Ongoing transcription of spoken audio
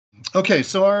Okay,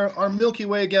 so our Milky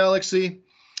Way galaxy,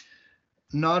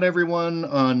 not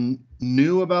everyone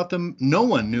knew about them. No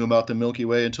one knew about the Milky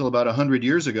Way until about 100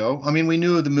 years ago. I mean, we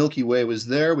knew the Milky Way was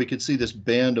there. We could see this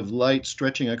band of light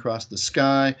stretching across the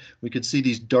sky. We could see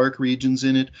these dark regions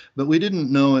in it, but we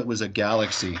didn't know it was a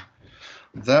galaxy.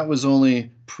 That was only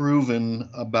proven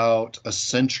about a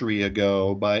century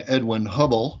ago by Edwin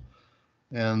Hubble,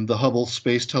 and the Hubble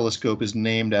Space Telescope is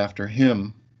named after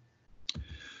him.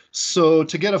 So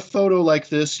to get a photo like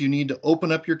this, you need to open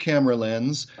up your camera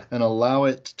lens and allow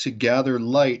it to gather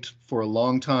light for a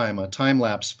long time, a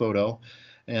time-lapse photo.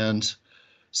 And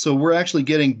so we're actually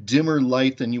getting dimmer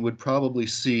light than you would probably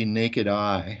see naked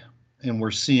eye. And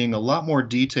we're seeing a lot more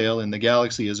detail in the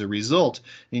galaxy as a result,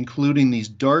 including these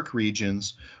dark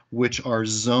regions, which are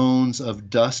zones of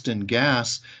dust and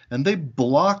gas, and they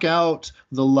block out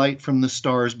the light from the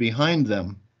stars behind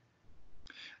them.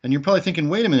 And you're probably thinking,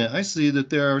 wait a minute, I see that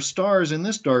there are stars in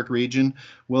this dark region.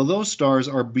 Well, those stars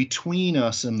are between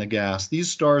us and the gas.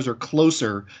 These stars are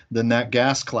closer than that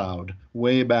gas cloud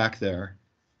way back there.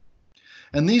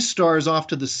 And these stars off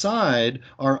to the side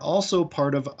are also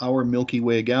part of our Milky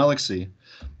Way galaxy.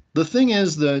 The thing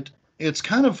is that it's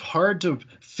kind of hard to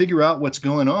figure out what's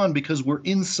going on because we're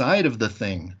inside of the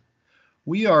thing.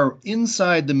 We are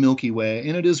inside the Milky Way,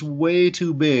 and it is way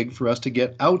too big for us to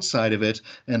get outside of it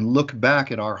and look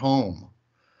back at our home.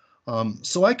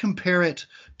 So I compare it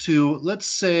to, let's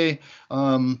say,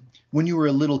 when you were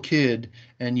a little kid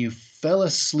and you fell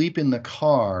asleep in the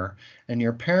car and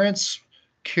your parents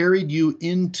carried you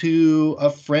into a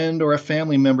friend or a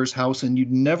family member's house and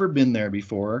you'd never been there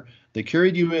before. They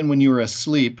carried you in when you were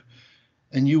asleep,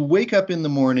 and you wake up in the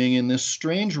morning in this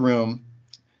strange room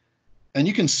and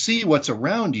you can see what's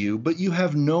around you, but you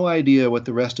have no idea what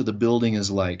the rest of the building is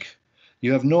like.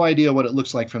 You have no idea what it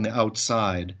looks like from the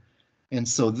outside. And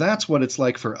so that's what it's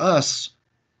like for us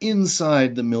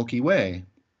inside the Milky Way.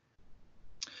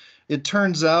 It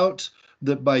turns out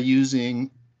that by using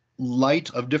light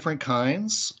of different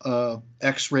kinds,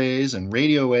 X-rays and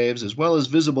radio waves, as well as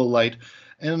visible light,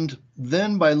 and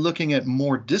then by looking at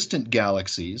more distant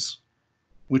galaxies,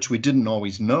 which we didn't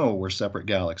always know were separate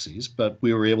galaxies, but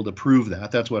we were able to prove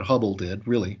that. That's what Hubble did,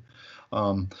 really.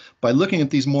 By looking at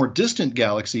these more distant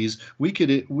galaxies, we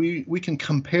can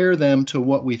compare them to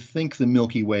what we think the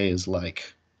Milky Way is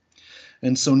like.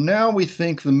 And so now we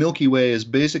think the Milky Way is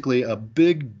basically a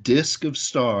big disk of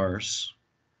stars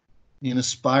in a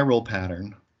spiral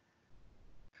pattern.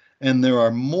 And there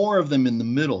are more of them in the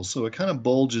middle, so it kind of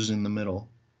bulges in the middle.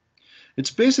 It's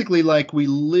basically like we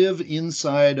live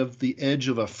inside of the edge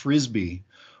of a frisbee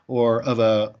or of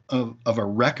a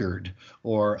record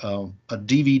or a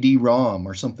DVD-ROM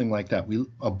or something like that.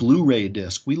 A Blu-ray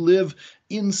disc. We live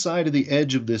inside of the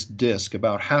edge of this disc,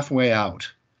 about halfway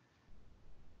out.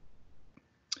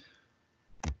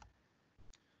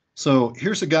 So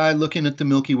here's a guy looking at the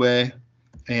Milky Way,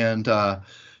 and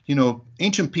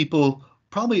ancient people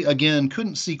probably, again,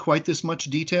 couldn't see quite this much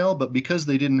detail, but because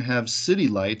they didn't have city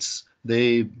lights,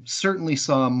 they certainly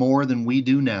saw more than we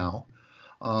do now.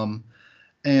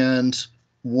 And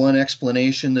one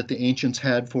explanation that the ancients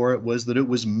had for it was that it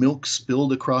was milk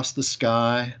spilled across the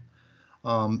sky.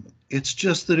 It's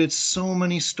just that it's so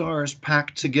many stars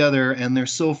packed together, and they're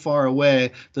so far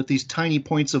away that these tiny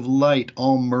points of light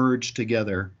all merge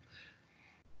together.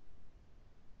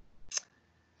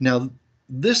 Now,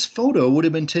 this photo would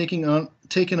have been taken on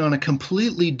a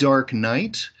completely dark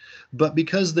night, but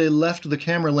because they left the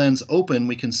camera lens open,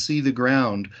 we can see the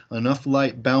ground. Enough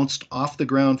light bounced off the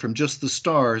ground from just the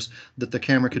stars that the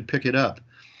camera could pick it up.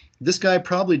 This guy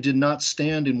probably did not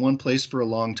stand in one place for a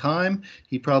long time.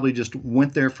 He probably just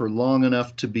went there for long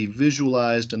enough to be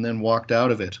visualized and then walked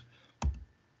out of it.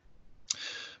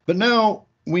 But now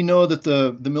we know that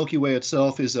the Milky Way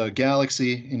itself is a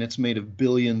galaxy, and it's made of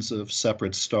billions of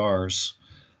separate stars.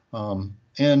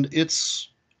 And it's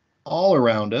all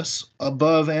around us,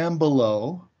 above and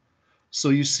below. So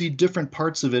you see different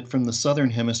parts of it from the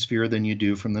southern hemisphere than you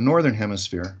do from the northern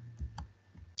hemisphere.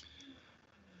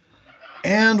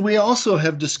 And we also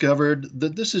have discovered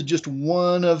that this is just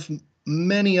one of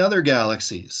many other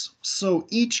galaxies. So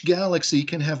each galaxy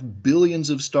can have billions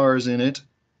of stars in it,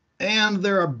 and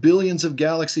there are billions of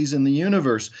galaxies in the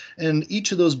universe, and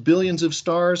each of those billions of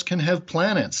stars can have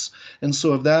planets. And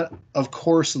so that, of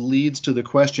course, leads to the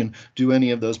question, do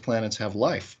any of those planets have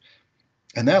life?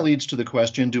 And that leads to the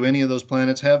question, do any of those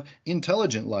planets have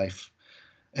intelligent life?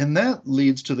 And that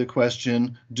leads to the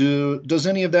question, does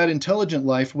any of that intelligent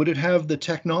life, would it have the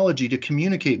technology to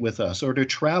communicate with us or to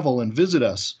travel and visit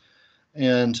us?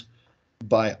 And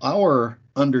by our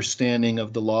understanding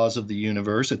of the laws of the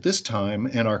universe at this time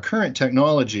and our current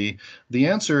technology, the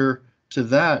answer to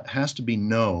that has to be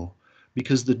no,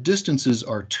 because the distances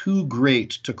are too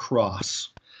great to cross.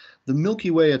 The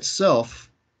Milky Way itself,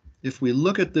 if we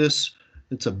look at this,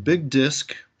 it's a big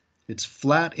disk. It's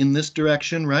flat in this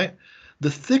direction, right?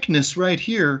 The thickness right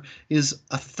here is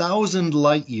 1,000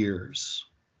 light years.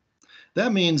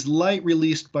 That means light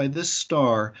released by this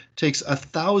star takes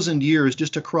 1,000 years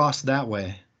just to cross that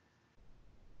way.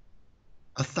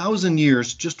 1,000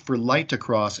 years just for light to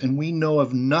cross, and we know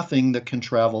of nothing that can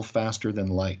travel faster than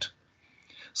light.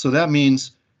 So that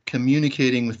means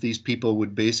communicating with these people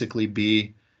would basically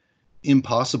be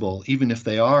impossible, even if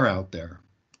they are out there,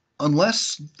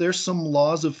 unless there's some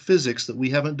laws of physics that we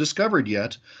haven't discovered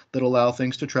yet that allow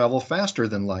things to travel faster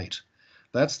than light.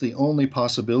 That's the only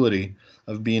possibility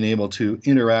of being able to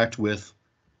interact with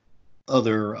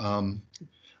other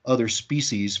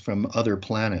species from other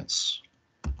planets.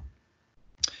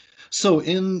 So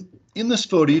in this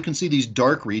photo, you can see these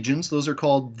dark regions. Those are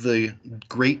called the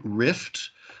Great Rift,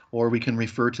 or we can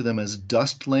refer to them as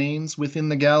dust lanes within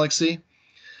the galaxy.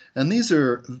 And these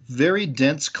are very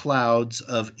dense clouds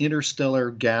of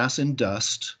interstellar gas and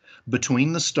dust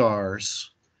between the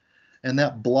stars, and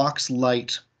that blocks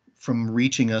light from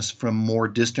reaching us from more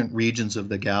distant regions of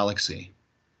the galaxy.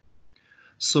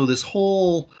 So this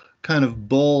whole kind of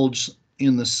bulge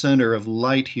in the center of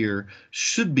light here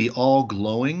should be all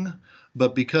glowing,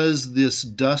 but because this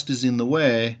dust is in the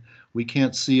way, we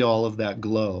can't see all of that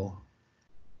glow.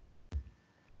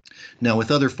 Now,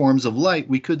 with other forms of light,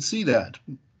 we could see that,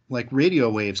 like radio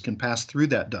waves can pass through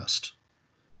that dust.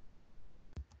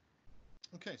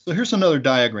 Okay, so here's another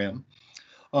diagram.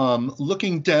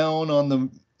 Looking down on the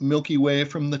Milky Way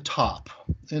from the top,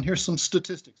 and here's some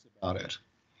statistics about it.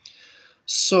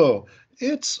 So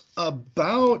it's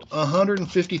about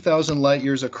 150,000 light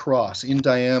years across in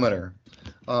diameter.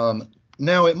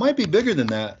 Now, it might be bigger than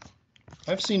that.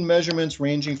 I've seen measurements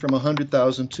ranging from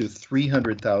 100,000 to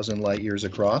 300,000 light years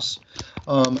across.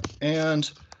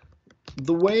 And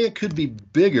the way it could be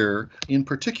bigger in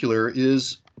particular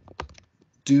is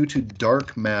due to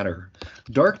dark matter.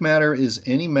 Dark matter is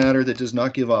any matter that does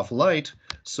not give off light,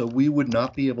 so we would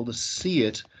not be able to see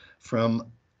it from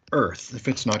Earth if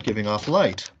it's not giving off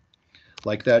light.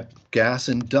 Like that gas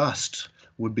and dust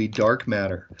would be dark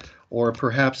matter. Or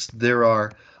perhaps there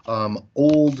are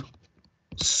old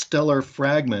stellar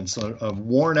fragments, a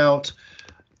worn out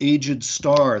aged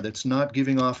star that's not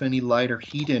giving off any light or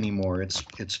heat anymore.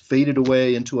 It's faded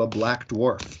away into a black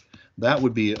dwarf. That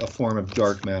would be a form of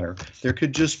dark matter. There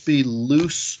could just be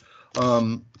loose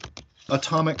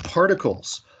atomic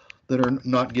particles that are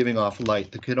not giving off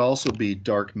light that could also be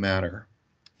dark matter,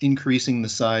 increasing the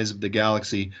size of the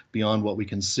galaxy beyond what we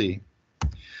can see.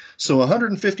 So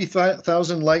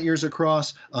 150,000 light years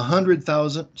across,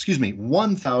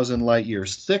 1,000 light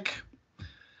years thick.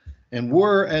 And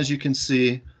we're, as you can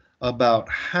see, about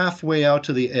halfway out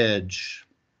to the edge,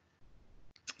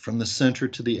 from the center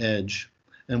to the edge.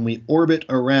 And we orbit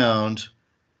around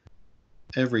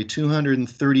every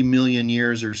 230 million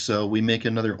years or so. We make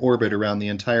another orbit around the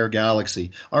entire galaxy,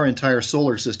 our entire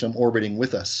solar system orbiting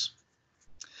with us.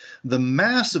 The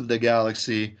mass of the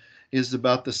galaxy is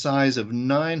about the size of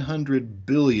 900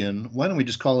 billion, why don't we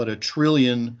just call it a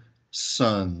trillion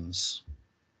suns?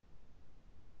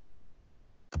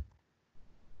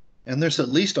 And there's at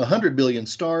least 100 billion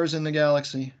stars in the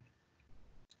galaxy.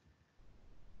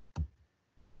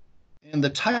 And the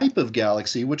type of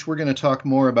galaxy, which we're going to talk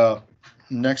more about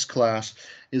next class,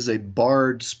 is a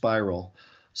barred spiral.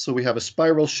 So we have a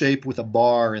spiral shape with a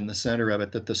bar in the center of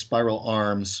it that the spiral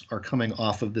arms are coming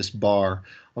off of this bar.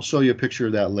 I'll show you a picture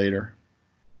of that later.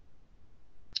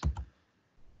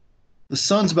 The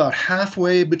sun's about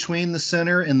halfway between the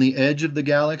center and the edge of the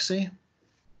galaxy.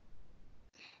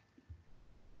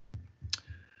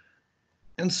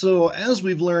 And so as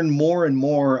we've learned more and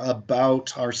more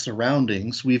about our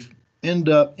surroundings, we've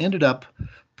ended up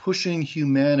pushing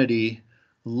humanity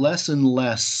less and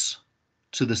less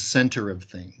to the center of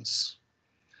things.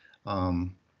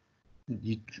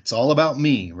 It's all about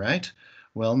me, right?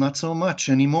 Well, not so much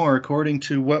anymore, according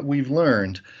to what we've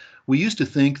learned. We used to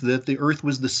think that the Earth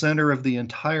was the center of the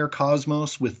entire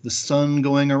cosmos with the sun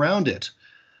going around it.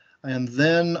 And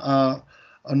then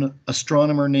an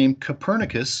astronomer named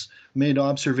Copernicus made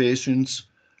observations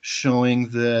showing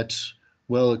that,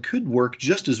 well, it could work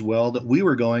just as well that we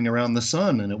were going around the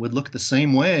sun, and it would look the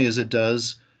same way as it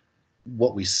does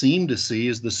what we seem to see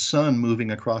is the sun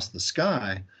moving across the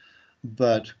sky.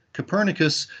 But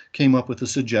Copernicus came up with the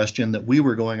suggestion that we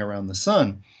were going around the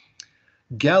sun.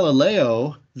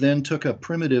 Galileo then took a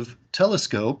primitive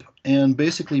telescope and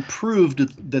basically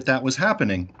proved that that was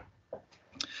happening.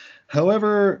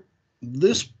 However,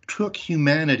 this took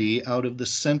humanity out of the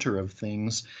center of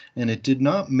things, and it did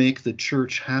not make the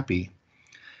church happy.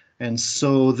 And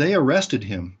so they arrested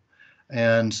him,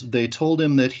 and they told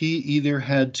him that he either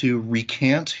had to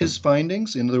recant his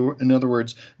findings, in other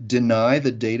words, deny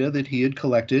the data that he had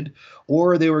collected,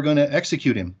 or they were going to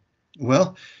execute him.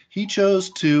 Well, he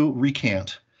chose to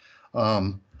recant.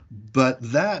 But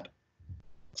that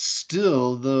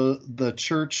still, the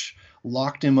church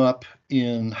locked him up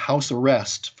in house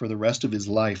arrest for the rest of his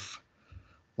life,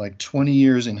 like 20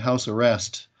 years in house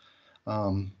arrest.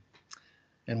 And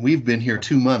we've been here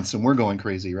 2 months and we're going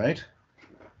crazy, right?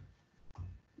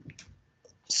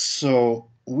 So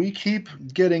we keep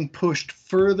getting pushed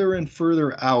further and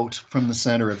further out from the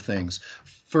center of things.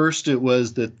 First, it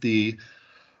was that the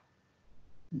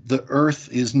Earth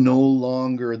is no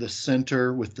longer the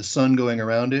center with the sun going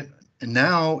around it. And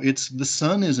now it's the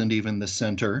sun isn't even the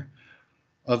center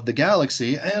of the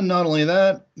galaxy. And not only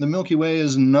that, the Milky Way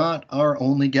is not our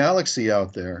only galaxy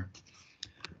out there.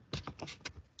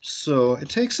 So it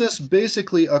takes us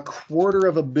basically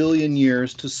 250 million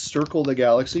years to circle the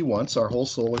galaxy once, our whole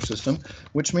solar system,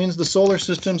 which means the solar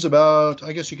system's about,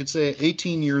 I guess you could say,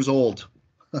 18 years old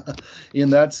in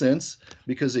that sense,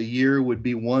 because a year would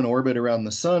be one orbit around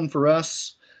the sun for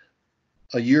us.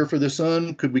 A year for the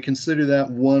sun, could we consider that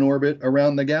one orbit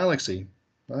around the galaxy?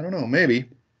 I don't know, maybe.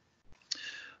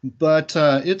 But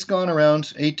it's gone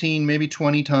around 18, maybe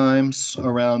 20 times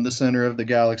around the center of the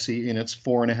galaxy in its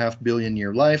 4.5 billion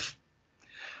year life.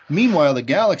 Meanwhile, the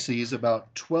galaxy is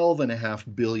about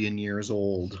 12.5 billion years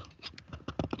old.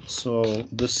 So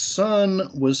the sun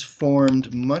was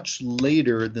formed much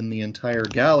later than the entire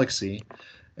galaxy,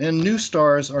 and new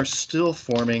stars are still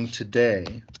forming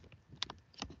today.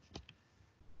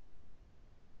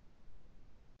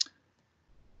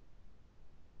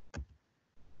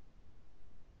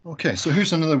 Okay, so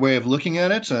here's another way of looking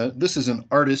at it. This is an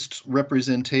artist's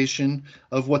representation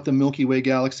of what the Milky Way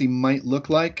galaxy might look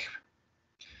like.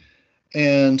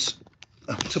 And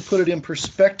to put it in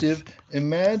perspective,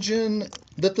 imagine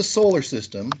that the solar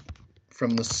system,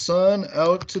 from the sun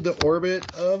out to the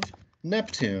orbit of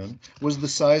Neptune, was the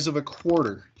size of a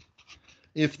quarter.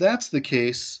 If that's the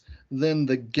case, then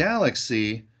the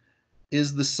galaxy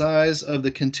is the size of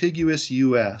the contiguous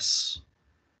US.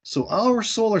 So our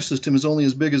solar system is only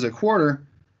as big as a quarter,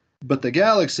 but the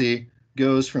galaxy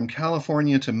goes from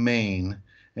California to Maine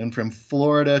and from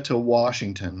Florida to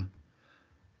Washington.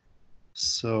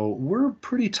 So we're a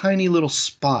pretty tiny little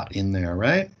spot in there,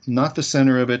 right? Not the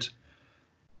center of it,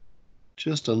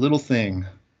 just a little thing.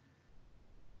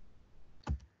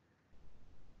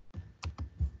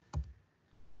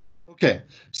 Okay,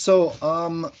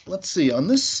 so let's see. On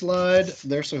this slide,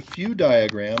 there's a few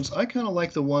diagrams. I kind of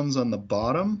like the ones on the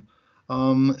bottom.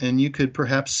 And you could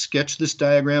perhaps sketch this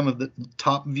diagram of the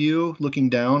top view looking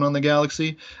down on the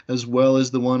galaxy, as well as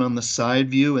the one on the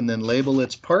side view, and then label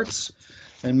its parts,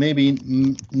 and maybe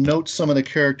note some of the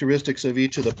characteristics of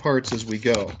each of the parts as we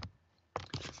go.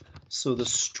 So the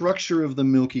structure of the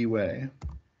Milky Way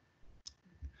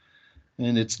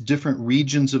and its different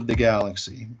regions of the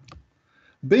galaxy.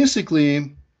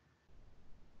 Basically,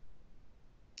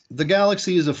 the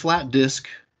galaxy is a flat disk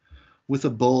with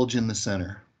a bulge in the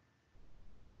center.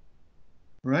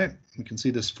 Right? You can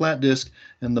see this flat disk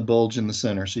and the bulge in the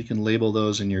center, so you can label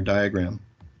those in your diagram.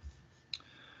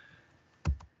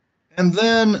 And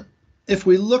then if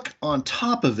we look on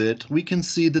top of it, we can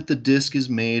see that the disk is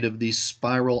made of these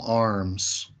spiral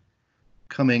arms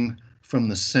coming from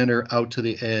the center out to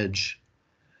the edge.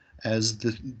 As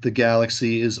the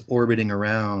galaxy is orbiting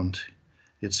around,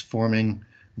 it's forming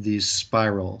these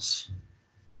spirals.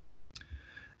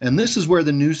 And this is where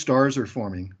the new stars are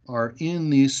forming, are in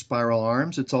these spiral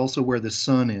arms. It's also where the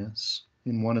sun is,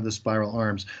 in one of the spiral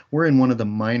arms. We're in one of the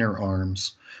minor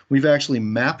arms. We've actually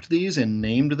mapped these and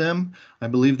named them. I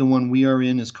believe the one we are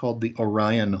in is called the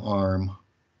Orion arm.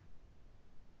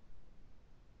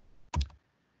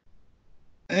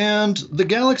 And the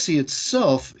galaxy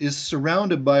itself is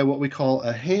surrounded by what we call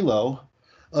a halo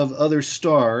of other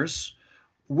stars,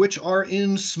 which are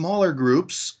in smaller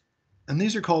groups, and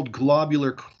these are called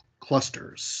globular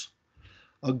clusters.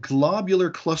 A globular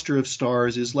cluster of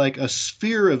stars is like a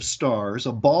sphere of stars,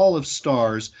 a ball of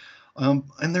stars, and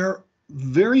they're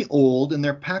very old and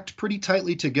they're packed pretty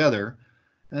tightly together,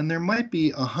 and there might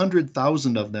be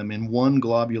 100,000 of them in one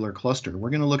globular cluster. We're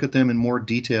going to look at them in more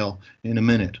detail in a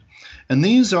minute. And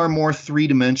these are more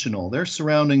three-dimensional. They're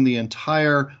surrounding the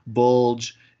entire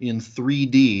bulge in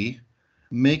 3D,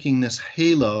 making this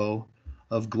halo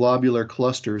of globular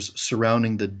clusters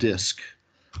surrounding the disk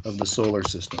of the solar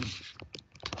system.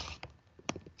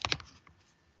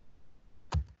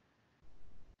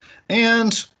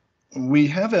 And we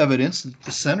have evidence that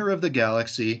the center of the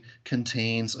galaxy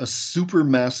contains a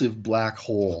supermassive black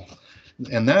hole.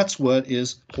 And that's what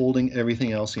is holding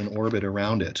everything else in orbit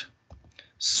around it.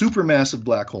 Supermassive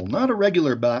black hole, not a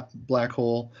regular black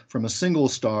hole from a single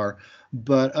star,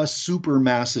 but a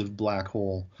supermassive black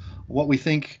hole. What we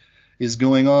think is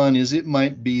going on is it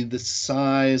might be the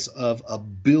size of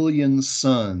 1 billion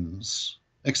suns.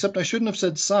 Except I shouldn't have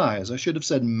said size, I should have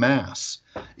said mass.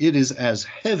 It is as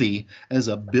heavy as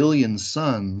 1 billion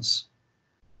suns,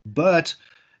 but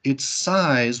its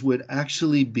size would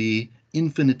actually be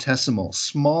infinitesimal,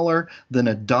 smaller than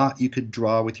a dot you could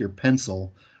draw with your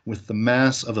pencil, with the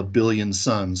mass of 1 billion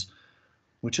suns,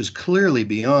 which is clearly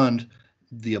beyond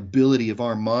the ability of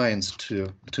our minds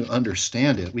to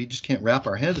understand it. We just can't wrap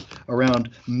our head around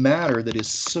matter that is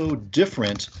so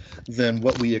different than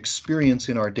what we experience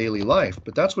in our daily life.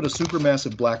 But that's what a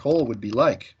supermassive black hole would be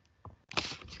like.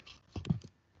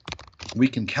 We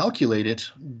can calculate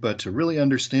it, but to really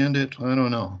understand it, I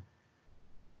don't know.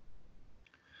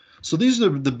 So these are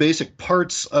the basic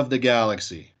parts of the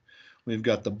galaxy. We've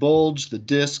got the bulge, the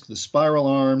disk, the spiral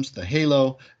arms, the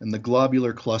halo, and the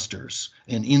globular clusters,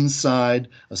 and inside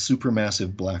a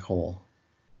supermassive black hole.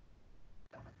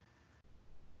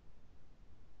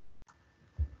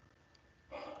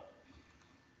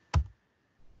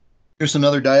 Here's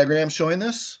another diagram showing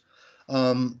this.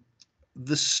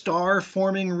 The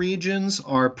star-forming regions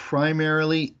are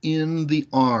primarily in the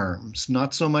arms,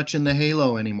 not so much in the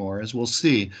halo anymore. As we'll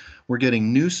see, we're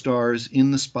getting new stars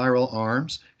in the spiral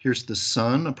arms. Here's the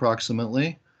sun,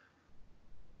 approximately.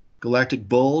 Galactic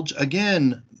bulge.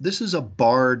 Again, this is a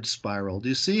barred spiral. Do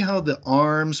you see how the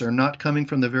arms are not coming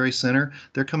from the very center?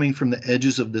 They're coming from the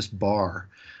edges of this bar.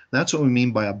 That's what we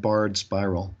mean by a barred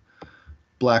spiral.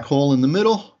 Black hole in the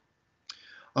middle.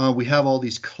 We have all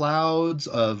these clouds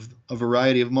of a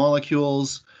variety of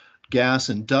molecules. Gas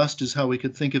and dust is how we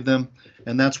could think of them.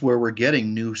 And that's where we're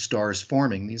getting new stars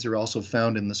forming. These are also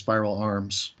found in the spiral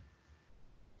arms.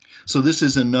 So this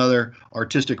is another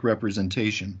artistic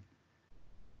representation.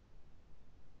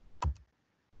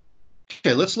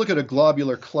 Okay, let's look at a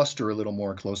globular cluster a little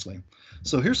more closely.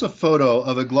 So here's a photo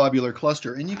of a globular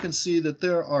cluster, and you can see that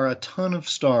there are a ton of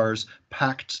stars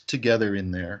packed together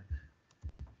in there.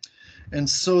 And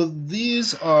so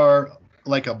these are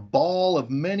like a ball of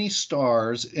many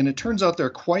stars, and it turns out they're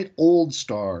quite old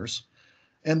stars,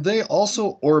 and they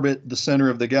also orbit the center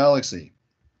of the galaxy.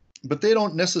 But they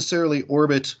don't necessarily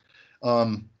orbit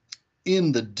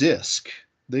in the disk.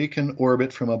 They can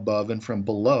orbit from above and from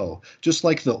below. Just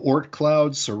like the Oort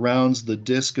cloud surrounds the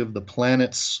disk of the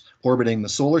planets orbiting the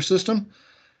solar system,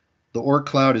 the Oort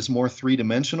cloud is more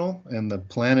three-dimensional, and the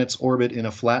planets orbit in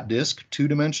a flat disk,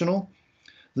 two-dimensional.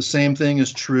 The same thing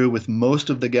is true with most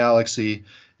of the galaxy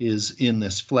is in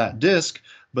this flat disk,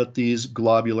 but these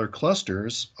globular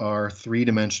clusters are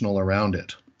three-dimensional around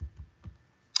it.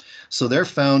 So they're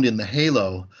found in the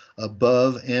halo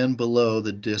above and below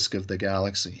the disk of the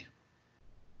galaxy.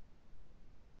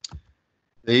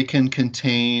 They can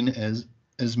contain as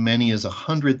many as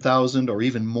 100,000 or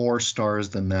even more stars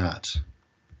than that.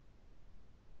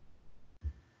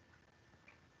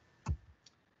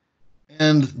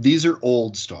 And these are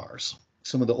old stars.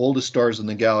 Some of the oldest stars in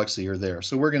the galaxy are there.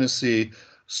 So we're going to see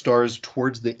stars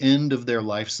towards the end of their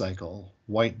life cycle,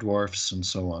 white dwarfs and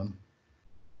so on.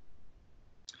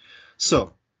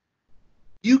 So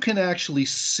you can actually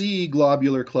see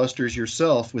globular clusters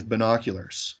yourself with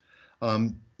binoculars.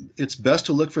 It's best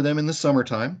to look for them in the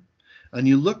summertime. And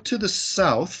you look to the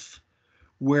south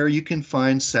where you can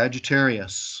find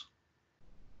Sagittarius.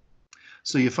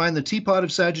 So you find the teapot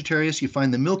of Sagittarius, you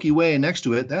find the Milky Way next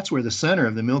to it. That's where the center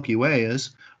of the Milky Way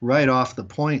is, right off the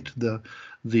point,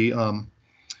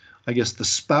 I guess the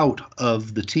spout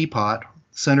of the teapot,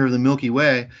 center of the Milky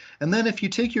Way. And then if you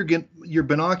take your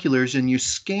binoculars and you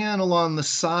scan along the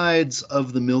sides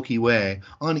of the Milky Way,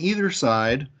 on either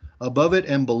side, above it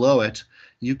and below it,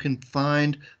 you can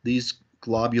find these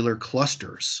globular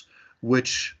clusters,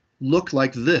 which look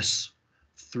like this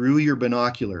through your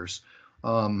binoculars.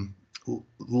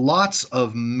 Lots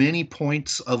of many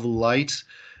points of light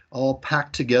all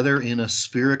packed together in a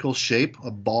spherical shape,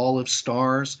 a ball of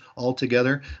stars all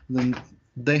together. Then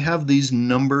they have these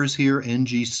numbers here,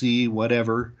 NGC,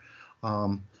 whatever,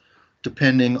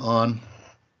 depending on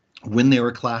when they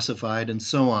were classified and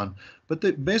so on.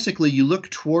 But basically you look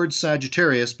towards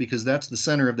Sagittarius because that's the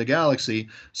center of the galaxy.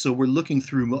 So we're looking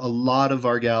through a lot of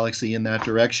our galaxy in that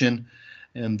direction.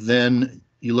 And then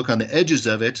you look on the edges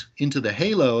of it into the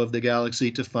halo of the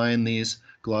galaxy to find these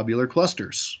globular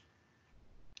clusters.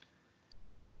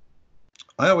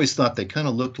 I always thought they kind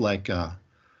of looked like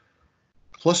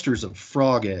clusters of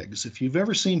frog eggs. If you've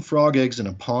ever seen frog eggs in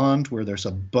a pond where there's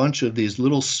a bunch of these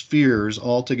little spheres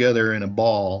all together in a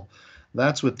ball,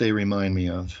 that's what they remind me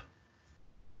of.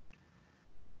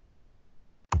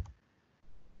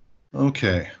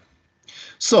 Okay,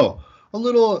 so a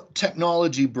little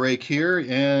technology break here,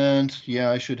 and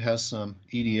yeah, I should have some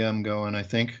EDM going, I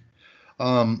think.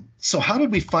 So how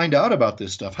did we find out about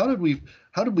this stuff? How did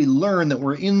we learn that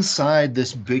we're inside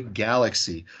this big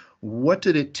galaxy? What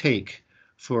did it take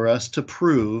for us to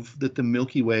prove that the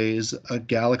Milky Way is a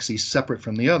galaxy separate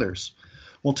from the others?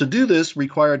 Well, to do this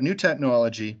required new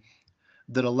technology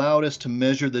that allowed us to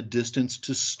measure the distance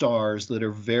to stars that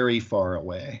are very far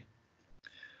away.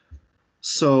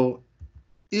 So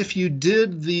if you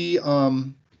did the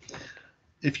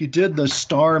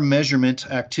star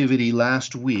measurement activity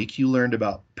last week, you learned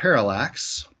about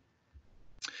parallax,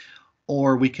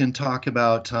 or we can talk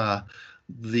about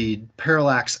the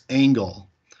parallax angle.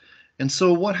 And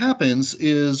so what happens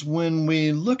is when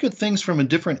we look at things from a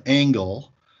different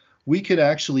angle, we could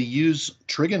actually use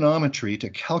trigonometry to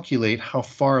calculate how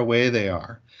far away they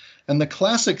are. And the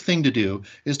classic thing to do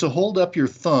is to hold up your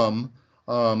thumb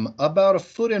about a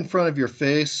foot in front of your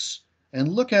face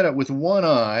and look at it with one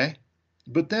eye,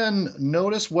 but then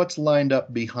notice what's lined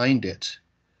up behind it.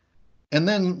 And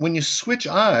then when you switch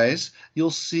eyes,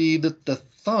 you'll see that the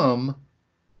thumb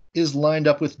is lined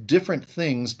up with different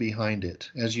things behind it.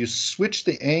 As you switch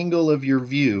the angle of your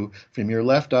view from your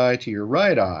left eye to your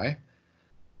right eye,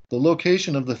 the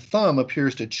location of the thumb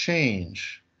appears to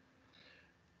change.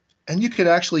 And you could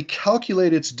actually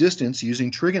calculate its distance using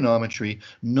trigonometry,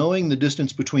 knowing the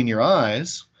distance between your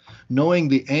eyes, knowing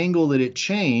the angle that it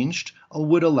changed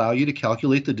would allow you to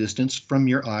calculate the distance from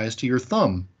your eyes to your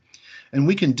thumb. And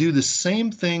we can do the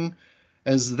same thing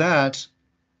as that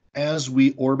as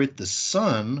we orbit the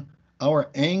sun. Our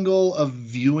angle of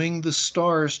viewing the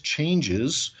stars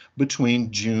changes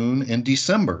between June and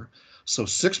December. So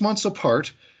 6 months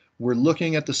apart, we're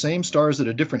looking at the same stars at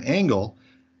a different angle.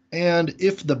 And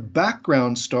if the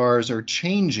background stars are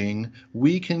changing,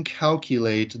 we can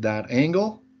calculate that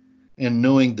angle. And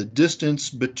knowing the distance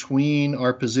between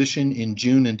our position in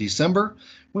June and December,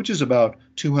 which is about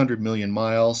 200 million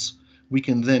miles, we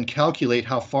can then calculate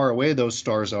how far away those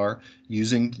stars are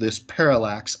using this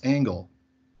parallax angle.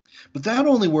 But that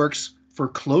only works for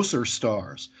closer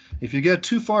stars. If you get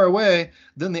too far away,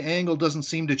 then the angle doesn't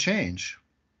seem to change.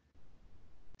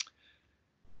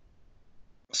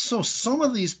 So some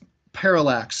of these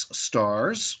parallax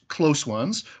stars, close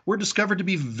ones, were discovered to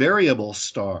be variable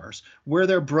stars, where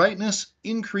their brightness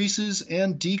increases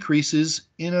and decreases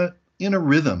in a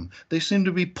rhythm. They seem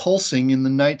to be pulsing in the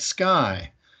night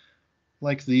sky,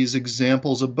 like these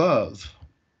examples above.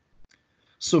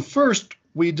 So first,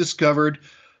 we discovered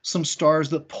some stars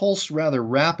that pulse rather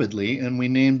rapidly, and we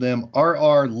named them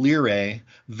RR Lyrae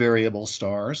variable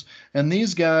stars. And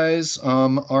these guys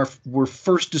were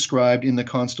first described in the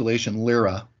constellation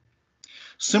Lyra.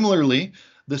 Similarly,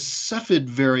 the Cepheid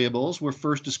variables were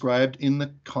first described in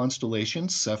the constellation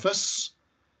Cephus,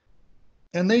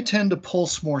 and they tend to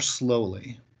pulse more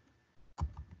slowly.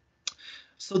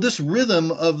 So this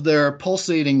rhythm of their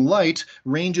pulsating light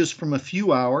ranges from a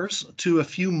few hours to a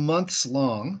few months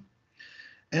long.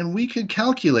 And we could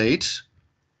calculate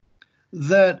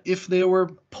that if they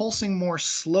were pulsing more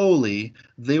slowly,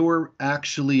 they were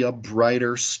actually a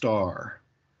brighter star.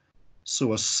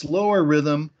 So a slower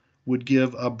rhythm would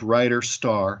give a brighter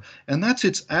star, and that's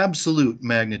its absolute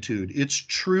magnitude, its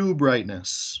true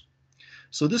brightness.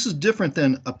 So this is different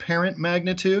than apparent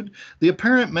magnitude. The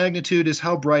apparent magnitude is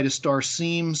how bright a star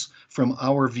seems from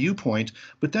our viewpoint,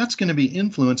 but that's going to be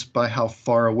influenced by how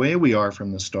far away we are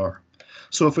from the star.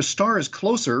 So if a star is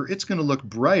closer, it's going to look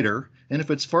brighter, and if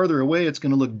it's farther away, it's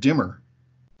going to look dimmer.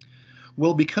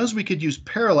 Well, because we could use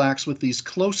parallax with these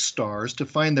close stars to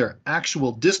find their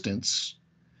actual distance,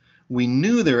 we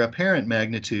knew their apparent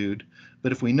magnitude,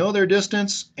 but if we know their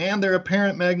distance and their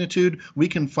apparent magnitude, we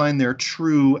can find their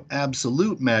true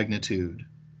absolute magnitude.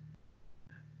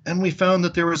 And we found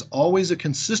that there was always a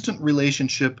consistent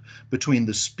relationship between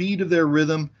the speed of their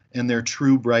rhythm and their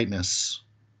true brightness.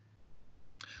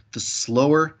 The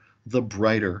slower, the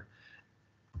brighter.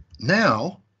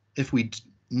 Now, if we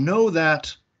know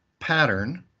that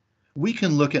pattern, we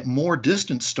can look at more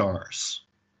distant stars.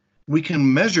 We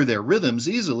can measure their rhythms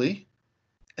easily,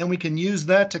 and we can use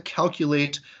that to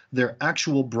calculate their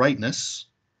actual brightness,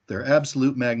 their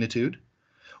absolute magnitude.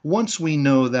 Once we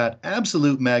know that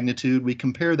absolute magnitude, we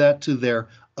compare that to their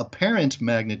apparent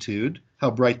magnitude,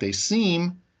 how bright they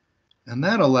seem, and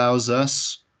that allows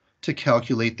us to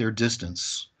calculate their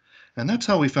distance. And that's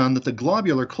how we found that the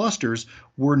globular clusters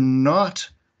were not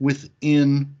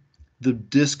within the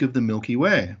disk of the Milky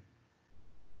Way.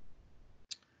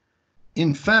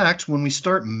 In fact, when we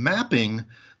start mapping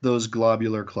those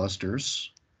globular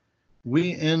clusters,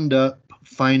 we end up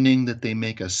finding that they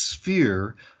make a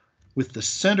sphere with the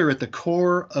center at the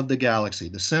core of the galaxy.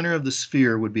 The center of the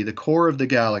sphere would be the core of the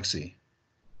galaxy.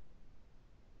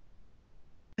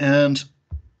 And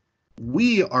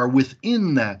we are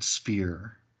within that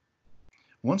sphere.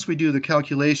 Once we do the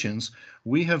calculations,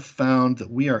 we have found that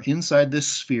we are inside this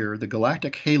sphere, the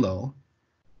galactic halo,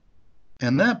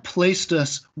 and that placed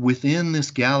us within this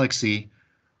galaxy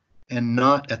and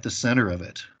not at the center of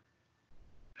it,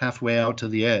 halfway out to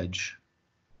the edge.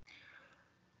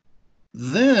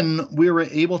 Then we were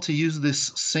able to use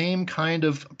this same kind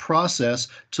of process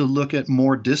to look at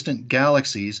more distant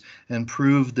galaxies and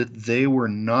prove that they were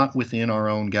not within our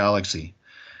own galaxy.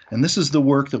 And this is the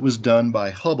work that was done by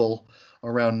Hubble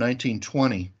around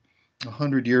 1920,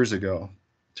 100 years ago,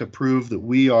 to prove that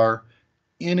we are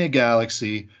in a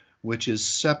galaxy which is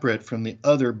separate from the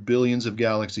other billions of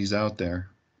galaxies out there.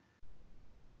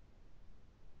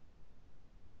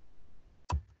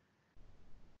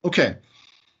 Okay,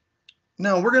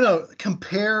 now we're going to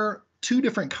compare two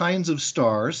different kinds of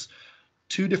stars,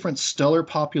 two different stellar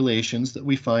populations that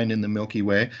we find in the Milky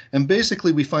Way. And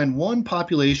basically we find one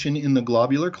population in the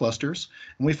globular clusters,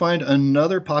 and we find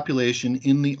another population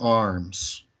in the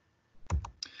arms.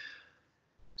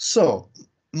 So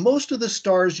most of the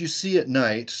stars you see at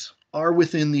night are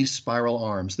within these spiral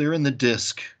arms. They're in the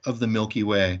disk of the Milky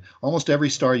Way. Almost every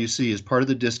star you see is part of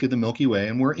the disk of the Milky Way,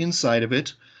 and we're inside of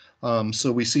it.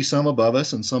 So we see some above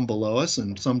us and some below us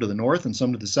and some to the north and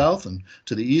some to the south and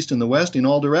to the east and the west. In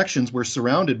all directions, we're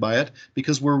surrounded by it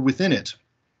because we're within it.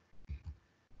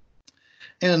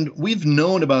 And we've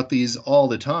known about these all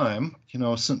the time, you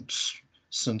know, since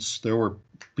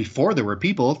before there were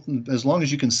people. As long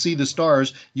as you can see the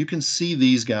stars, you can see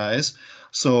these guys.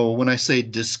 So when I say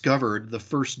discovered, the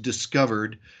first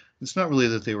discovered, it's not really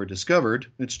that they were discovered.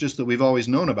 It's just that we've always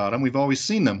known about them. We've always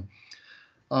seen them.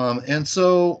 And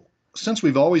so since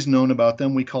we've always known about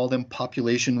them, we call them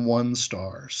population 1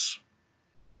 stars.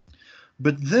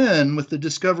 But then with the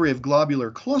discovery of globular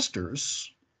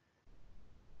clusters,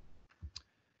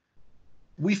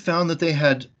 we found that they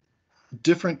had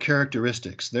different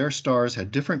characteristics. Their stars had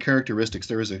different characteristics.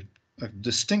 There is a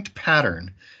distinct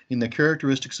pattern in the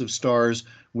characteristics of stars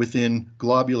within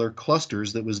globular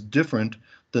clusters that was different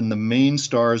than the main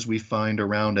stars we find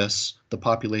around us, the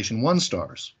population 1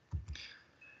 stars.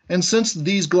 And since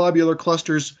these globular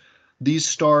clusters, these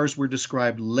stars were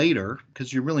described later,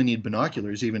 because you really need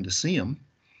binoculars even to see them,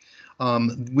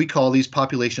 we call these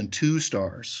population 2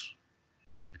 stars.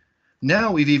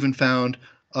 Now we've even found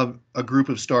a group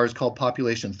of stars called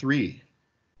population 3.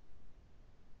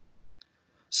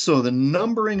 So the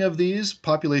numbering of these,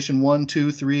 population 1,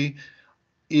 2, 3,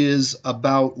 is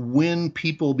about when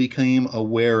people became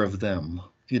aware of them.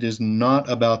 It is not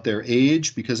about their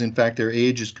age, because in fact their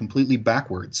age is completely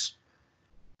backwards.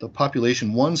 The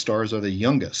population 1 stars are the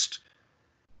youngest.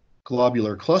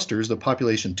 Globular clusters, the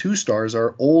population 2 stars,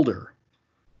 are older.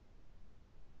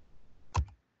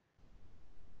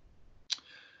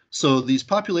 So these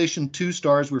population 2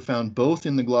 stars were found both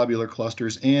in the globular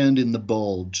clusters and in the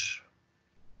bulge.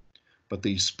 But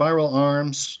the spiral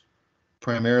arms,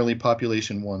 primarily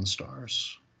population 1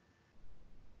 stars.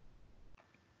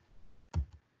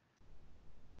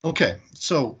 Okay,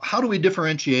 so how do we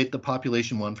differentiate the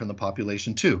population 1 from the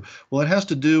population 2? Well, it has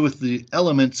to do with the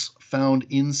elements found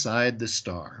inside the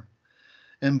star.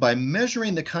 And by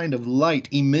measuring the kind of light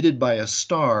emitted by a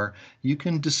star, you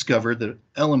can discover the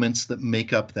elements that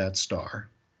make up that star.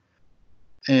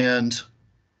 And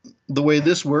the way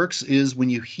this works is when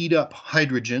you heat up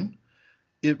hydrogen,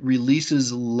 it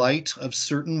releases light of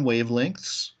certain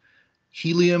wavelengths.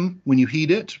 Helium, when you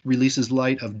heat it, releases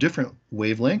light of different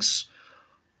wavelengths.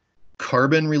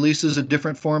 Carbon releases a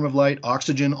different form of light.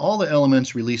 Oxygen, all the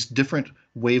elements release different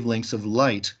wavelengths of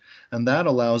light, and that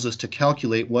allows us to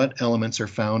calculate what elements are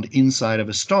found inside of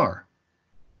a star.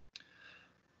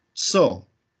 So,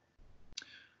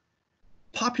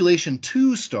 population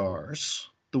 2 stars,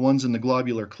 the ones in the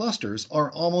globular clusters,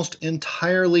 are almost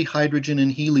entirely hydrogen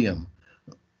and helium,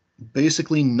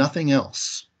 basically nothing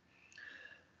else.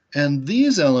 And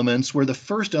these elements were the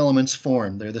first elements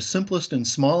formed. They're the simplest and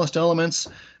smallest elements,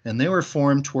 and they were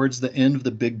formed towards the end of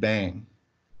the Big Bang.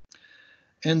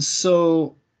 And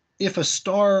so if a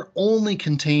star only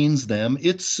contains them,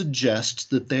 it suggests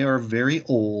that they are very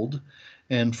old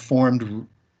and formed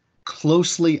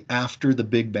closely after the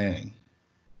Big Bang.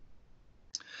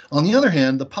 On the other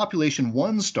hand, the population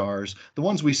 1 stars, the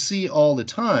ones we see all the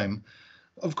time,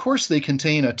 of course they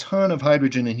contain a ton of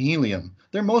hydrogen and helium.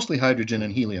 They're mostly hydrogen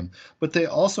and helium, but they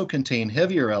also contain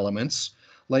heavier elements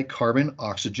like carbon,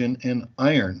 oxygen, and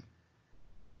iron.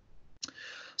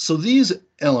 So these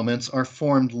elements are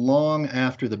formed long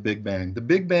after the Big Bang. The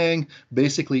Big Bang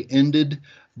basically ended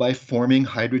by forming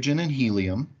hydrogen and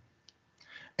helium,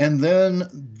 and then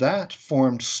that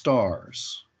formed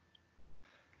stars.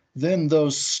 Then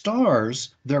those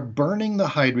stars, they're burning the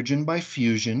hydrogen by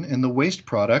fusion, and the waste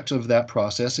product of that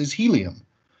process is helium.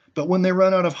 But when they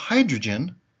run out of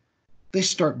hydrogen, they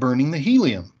start burning the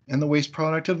helium, and the waste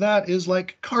product of that is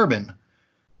like carbon.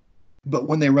 But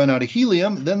when they run out of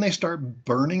helium, then they start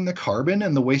burning the carbon,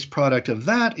 and the waste product of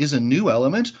that is a new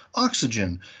element,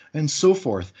 oxygen, and so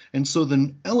forth. And so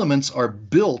the elements are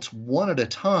built one at a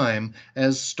time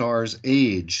as stars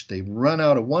age. They run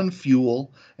out of one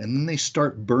fuel, and then they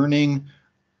start burning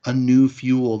a new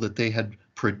fuel that they had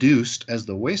produced as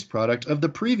the waste product of the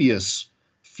previous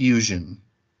fusion.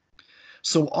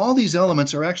 So all these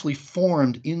elements are actually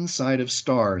formed inside of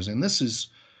stars, and this is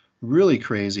really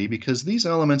crazy because these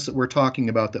elements that we're talking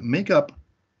about that make up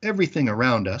everything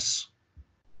around us,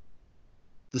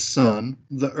 the sun,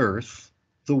 the earth,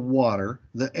 the water,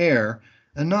 the air,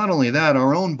 and not only that,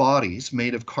 our own bodies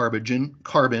made of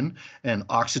carbon and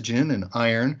oxygen and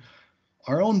iron,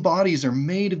 our own bodies are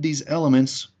made of these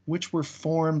elements which were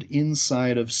formed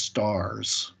inside of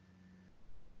stars.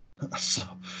 So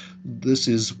this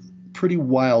is pretty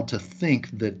wild to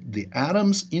think that the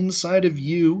atoms inside of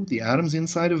you, the atoms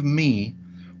inside of me,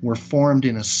 were formed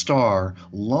in a star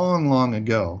long, long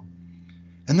ago.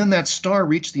 And then that star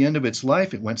reached the end of its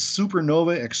life. It went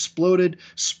supernova, exploded,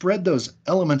 spread those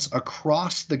elements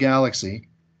across the galaxy.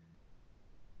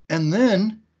 And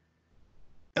then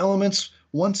elements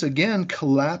once again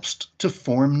collapsed to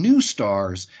form new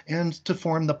stars and to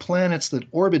form the planets that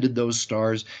orbited those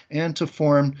stars and to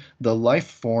form the life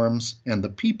forms and the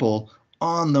people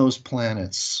on those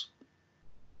planets.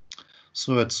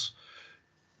 So it's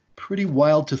pretty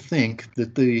wild to think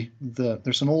that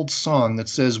there's an old song that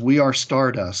says we are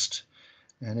stardust,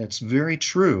 and it's very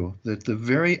true that the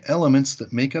very elements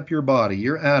that make up your body,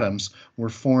 your atoms, were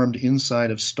formed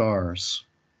inside of stars.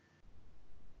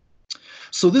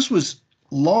 So this was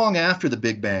long after the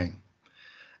Big Bang.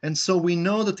 And so we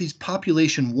know that these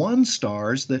population 1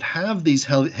 stars that have these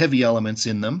heavy elements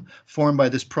in them, formed by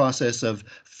this process of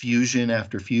fusion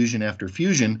after fusion after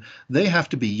fusion, they have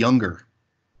to be younger.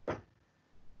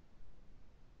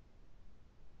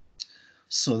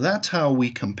 So that's how we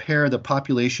compare the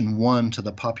population 1 to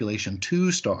the population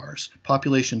 2 stars.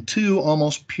 Population 2,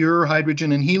 almost pure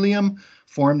hydrogen and helium,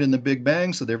 formed in the Big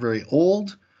Bang, so they're very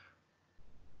old.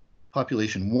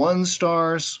 Population 1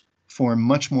 stars formed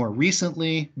much more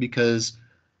recently because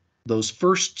those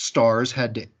first stars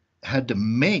had to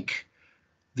make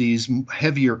these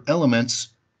heavier elements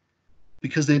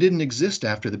because they didn't exist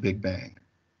after the Big Bang.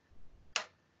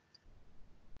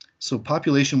 So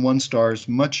population 1 stars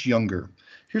much younger.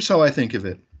 Here's how I think of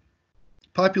it.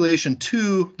 Population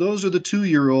 2, those are the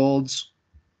 2-year-olds.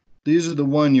 These are the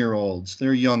 1-year-olds.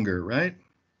 They're younger, right?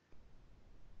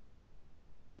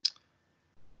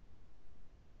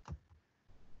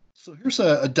 So here's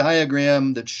a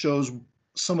diagram that shows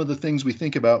some of the things we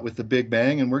think about with the Big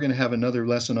Bang, and we're going to have another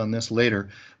lesson on this later.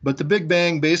 But the Big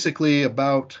Bang, basically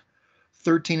about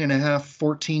 13.5,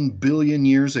 14 billion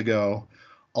years ago,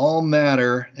 all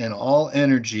matter and all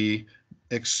energy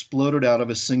exploded out of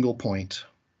a single point.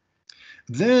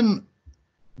 Then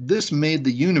this made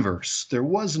the universe. There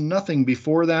was nothing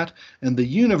before that, and the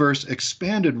universe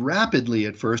expanded rapidly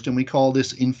at first, and we call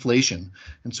this inflation.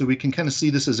 And so we can kind of see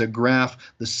this as a graph.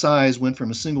 The size went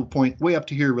from a single point way up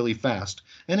to here really fast,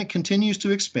 and it continues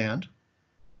to expand.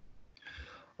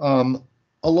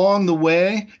 Along the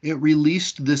way, it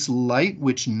released this light,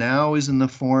 which now is in the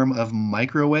form of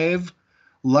microwave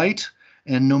light,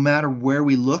 and no matter where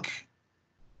we look,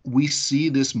 we see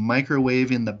this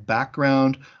microwave in the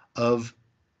background of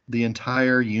the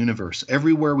entire universe.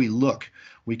 Everywhere we look,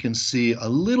 we can see a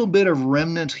little bit of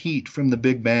remnant heat from the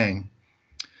Big Bang.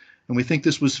 And we think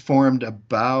this was formed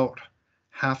about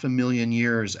 500,000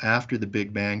 years after the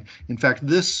Big Bang. In fact,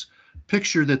 this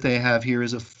picture that they have here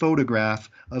is a photograph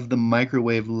of the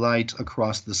microwave light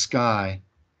across the sky.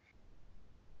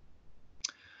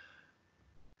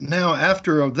 Now,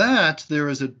 after that, there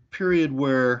is a period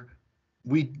where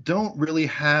we don't really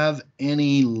have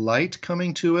any light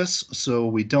coming to us, so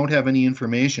we don't have any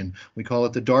information. We call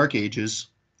it the Dark Ages.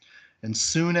 And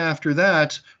soon after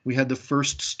that, we had the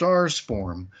first stars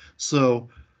form. So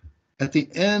At the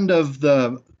end of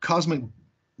the cosmic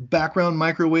background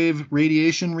microwave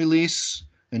radiation release,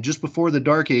 and just before the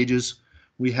dark ages,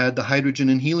 we had the hydrogen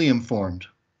and helium formed.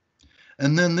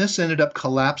 And then this ended up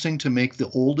collapsing to make the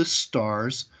oldest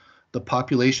stars, the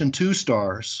population 2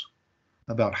 stars,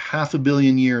 about 500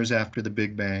 million years after the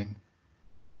Big Bang.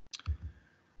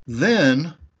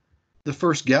 Then the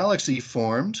first galaxy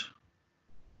formed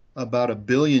about 1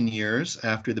 billion years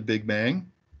after the Big Bang.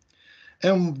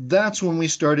 And that's when we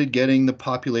started getting the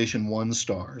population 1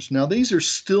 stars. Now, these are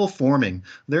still forming.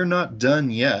 They're not done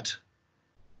yet.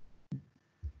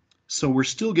 So we're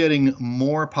still getting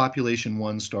more population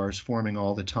 1 stars forming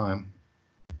all the time.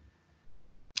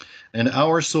 And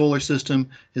our solar system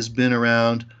has been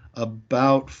around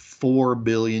about 4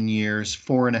 billion years,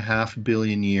 4.5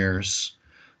 billion years.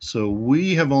 So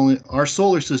our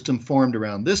solar system formed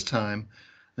around this time.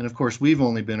 And of course, we've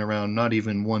only been around not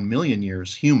even 1 million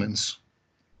years, humans.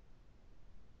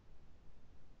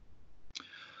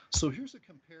 So here's a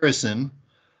comparison,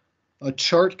 a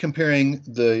chart comparing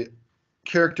the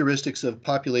characteristics of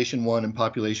population 1 and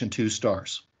population 2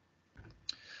 stars.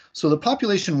 So the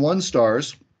population 1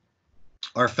 stars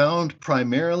are found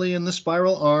primarily in the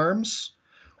spiral arms,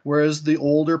 whereas the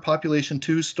older population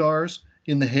 2 stars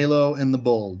in the halo and the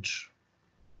bulge.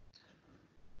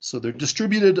 So they're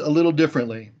distributed a little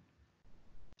differently.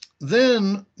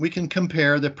 Then we can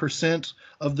compare the percent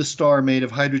of the star made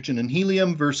of hydrogen and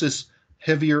helium versus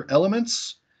heavier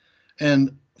elements.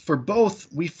 And for both,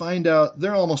 we find out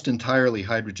they're almost entirely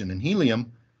hydrogen and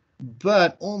helium,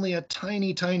 but only a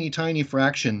tiny, tiny, tiny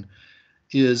fraction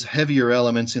is heavier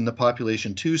elements in the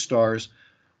population 2 stars,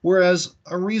 whereas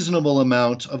a reasonable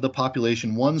amount of the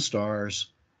population 1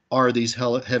 stars are these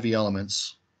heavy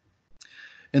elements.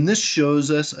 And this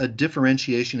shows us a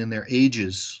differentiation in their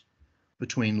ages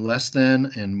between less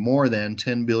than and more than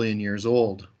 10 billion years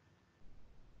old.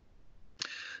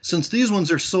 Since these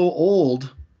ones are so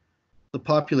old, the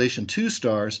population 2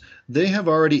 stars, they have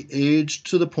already aged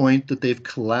to the point that they've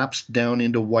collapsed down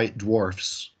into white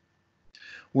dwarfs.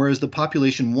 Whereas the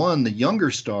population 1, the younger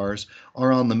stars,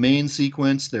 are on the main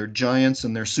sequence, they're giants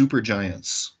and they're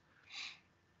supergiants.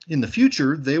 In the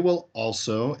future, they will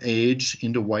also age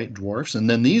into white dwarfs, and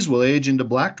then these will age into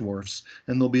black dwarfs,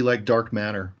 and they'll be like dark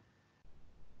matter.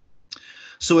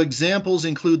 So examples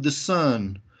include the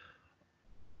Sun,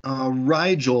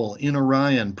 Rigel in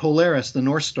Orion, Polaris, the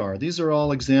North Star. These are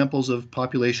all examples of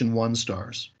population 1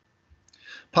 stars.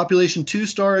 Population 2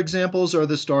 star examples are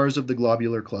the stars of the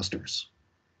globular clusters.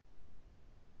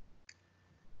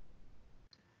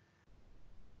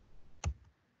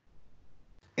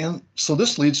 And so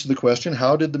this leads to the question,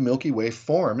 how did the Milky Way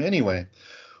form anyway?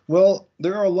 Well,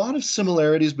 there are a lot of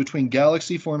similarities between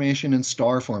galaxy formation and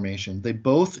star formation. They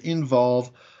both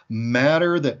involve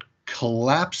matter that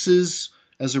collapses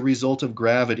as a result of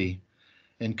gravity,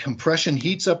 and compression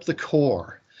heats up the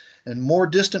core, and more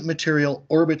distant material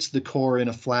orbits the core in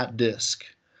a flat disk.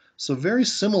 So very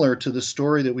similar to the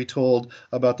story that we told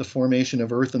about the formation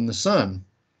of Earth and the Sun.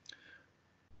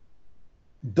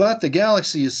 But the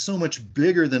galaxy is so much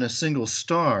bigger than a single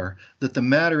star that the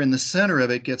matter in the center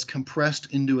of it gets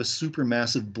compressed into a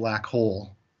supermassive black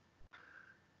hole.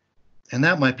 And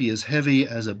that might be as heavy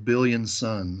as 1 billion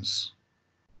suns,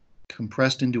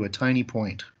 compressed into a tiny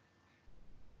point.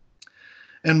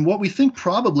 And what we think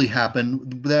probably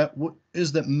happened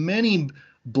is that many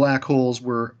black holes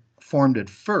were formed at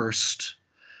first,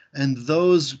 and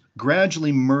those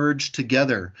gradually merged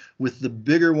together with the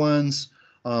bigger ones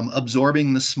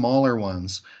absorbing the smaller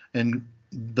ones. And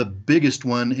the biggest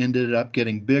one ended up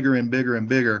getting bigger and bigger and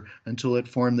bigger until it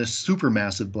formed this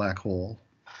supermassive black hole.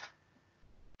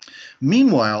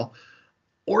 Meanwhile,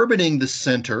 orbiting the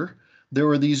center, there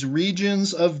were these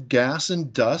regions of gas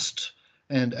and dust,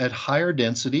 and at higher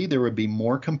density, there would be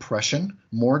more compression,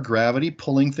 more gravity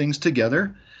pulling things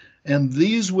together, and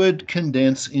these would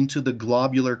condense into the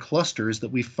globular clusters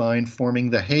that we find forming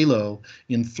the halo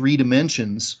in 3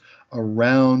 dimensions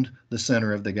around the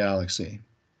center of the galaxy.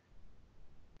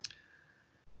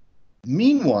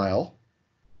 Meanwhile,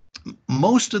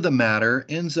 most of the matter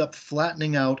ends up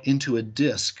flattening out into a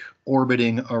disk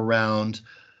orbiting around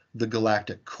the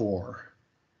galactic core.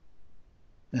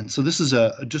 And so this is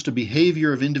just a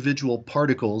behavior of individual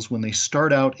particles. When they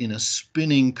start out in a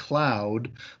spinning cloud,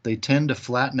 they tend to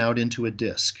flatten out into a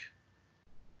disk.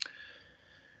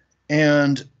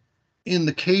 And in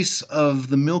the case of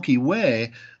the Milky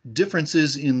Way,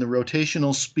 differences in the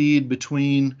rotational speed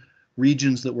between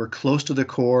regions that were close to the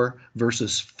core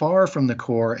versus far from the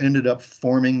core ended up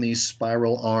forming these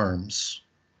spiral arms.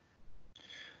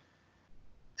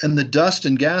 And the dust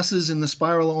and gases in the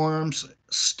spiral arms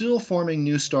still forming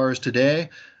new stars today,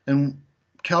 And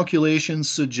calculations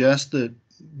suggest that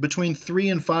between 3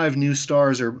 and 5 new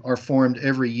stars are formed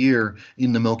every year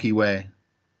in the Milky Way.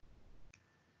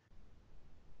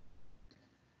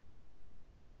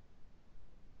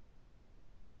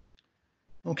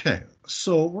 Okay,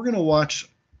 so we're going to watch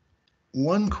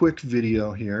one quick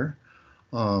video here.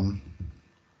 And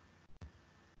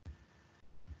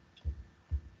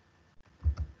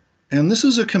this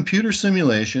is a computer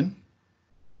simulation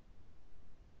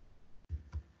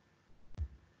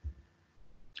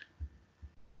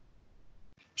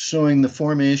showing the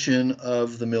formation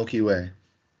of the Milky Way.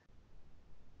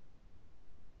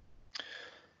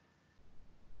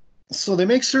 So they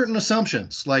make certain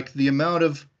assumptions, like the amount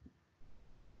of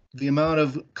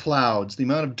clouds, the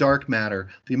amount of dark matter,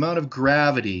 the amount of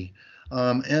gravity,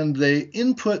 and they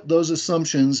input those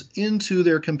assumptions into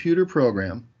their computer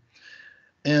program.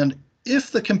 And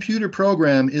if the computer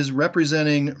program is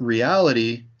representing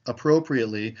reality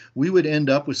appropriately, we would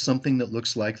end up with something that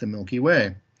looks like the Milky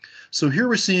Way. So here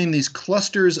we're seeing these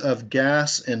clusters of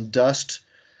gas and dust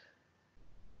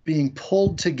being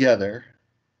pulled together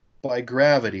by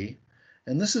gravity.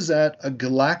 And this is at a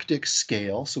galactic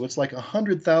scale, so it's like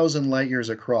 100,000 light years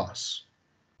across.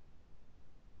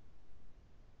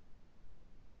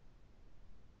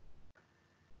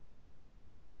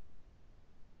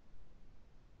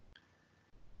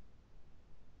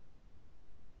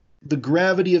 The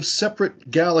gravity of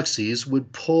separate galaxies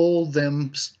would pull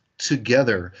them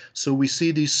together. So we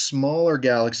see these smaller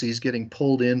galaxies getting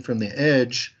pulled in from the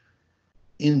edge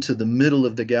into the middle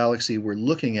of the galaxy we're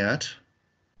looking at.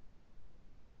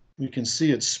 We can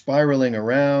see it spiraling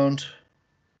around.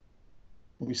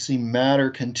 We see matter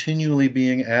continually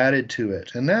being added to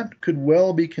it, and that could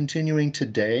well be continuing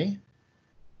today.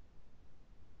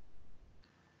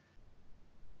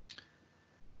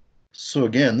 So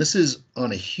again, this is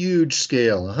on a huge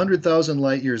scale, 100,000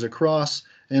 light years across,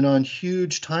 and on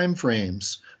huge time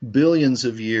frames, billions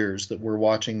of years that we're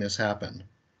watching this happen.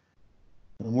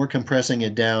 And we're compressing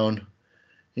it down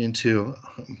into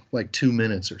like 2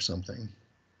 minutes or something.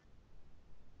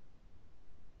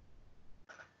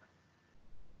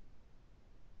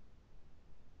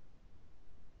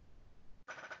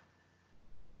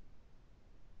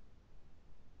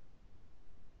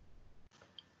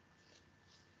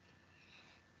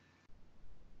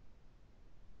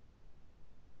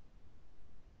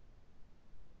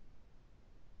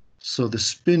 So the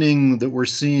spinning that we're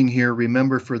seeing here,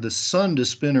 remember, for the sun to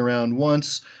spin around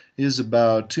once is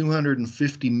about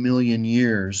 250 million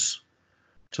years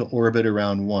to orbit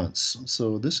around once.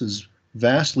 So this is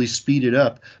vastly speeded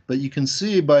up, but you can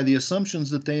see by the assumptions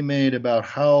that they made about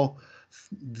how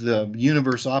the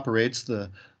universe operates, the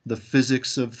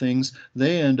physics of things,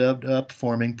 they end up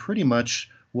forming pretty much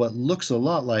what looks a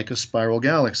lot like a spiral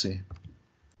galaxy.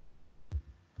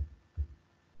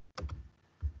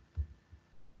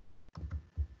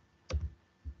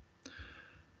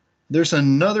 There's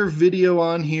another video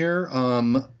on here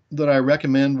that I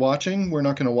recommend watching. We're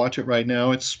not going to watch it right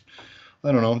now. I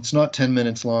don't know, it's not 10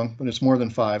 minutes long, but it's more than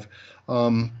 5,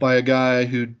 by a guy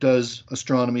who does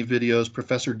astronomy videos,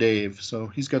 Professor Dave. So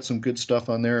he's got some good stuff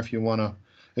on there if you want to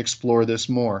explore this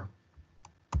more.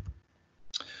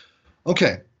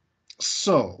 Okay,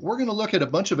 so we're going to look at a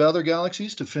bunch of other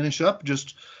galaxies to finish up,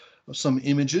 just some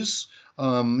images.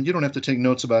 You don't have to take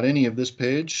notes about any of this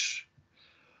page.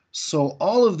 So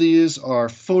all of these are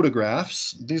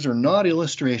photographs. These are not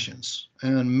illustrations,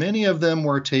 and many of them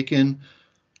were taken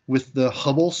with the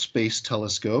Hubble Space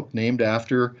Telescope, named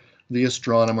after the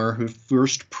astronomer who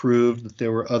first proved that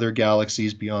there were other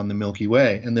galaxies beyond the Milky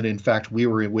Way, and that in fact we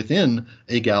were within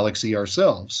a galaxy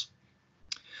ourselves.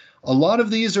 A lot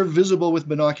of these are visible with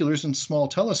binoculars and small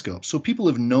telescopes, so people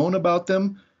have known about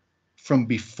them from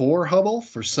before Hubble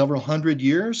for several hundred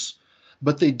years,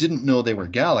 but they didn't know they were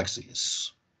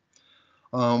galaxies.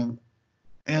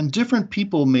 And different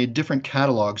people made different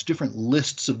catalogs, different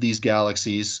lists of these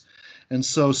galaxies. And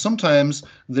so sometimes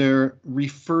they're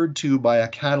referred to by a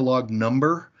catalog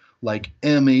number like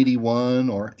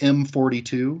M81 or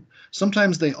M42.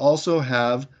 Sometimes they also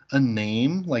have a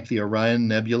name like the Orion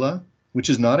Nebula, which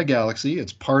is not a galaxy.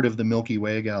 It's part of the Milky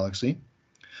Way Galaxy.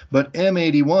 But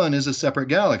M81 is a separate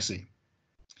galaxy.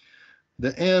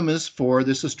 The M is for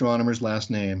this astronomer's last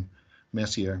name,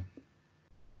 Messier.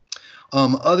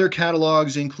 Other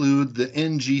catalogs include the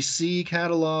NGC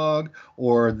catalog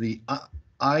or the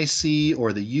IC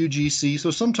or the UGC.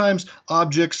 So sometimes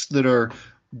objects that are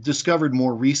discovered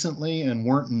more recently and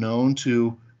weren't known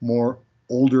to more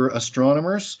older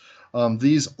astronomers,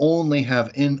 these only have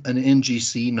an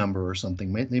NGC number or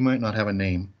something. They might not have a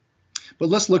name. But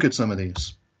let's look at some of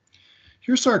these.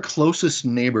 Here's our closest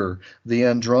neighbor, the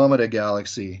Andromeda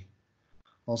Galaxy,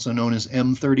 also known as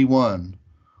M31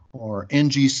 or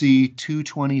NGC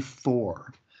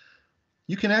 224.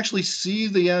 You can actually see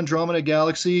the Andromeda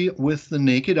Galaxy with the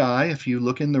naked eye if you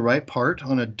look in the right part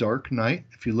on a dark night.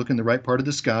 If you look in the right part of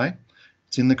the sky,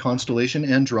 it's in the constellation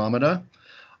Andromeda.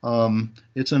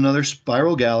 It's another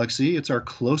spiral galaxy. It's our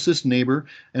closest neighbor.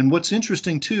 And what's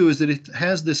interesting too is that it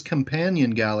has this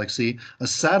companion galaxy, a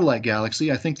satellite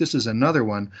galaxy. I think this is another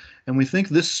one. And we think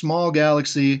this small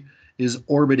galaxy is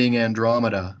orbiting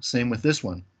Andromeda. Same with this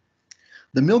one.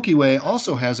 The Milky Way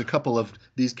also has a couple of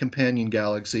these companion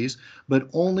galaxies, but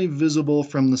only visible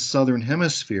from the southern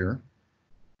hemisphere.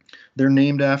 They're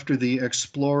named after the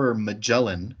explorer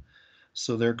Magellan,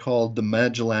 so they're called the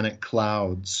Magellanic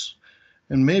Clouds.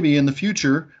 And maybe in the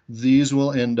future, these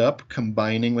will end up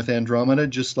combining with Andromeda,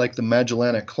 just like the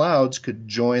Magellanic Clouds could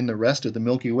join the rest of the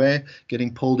Milky Way,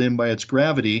 getting pulled in by its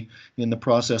gravity in the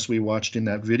process we watched in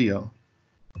that video.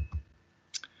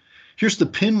 Here's the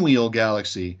Pinwheel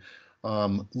Galaxy,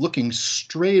 looking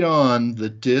straight on the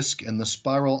disk and the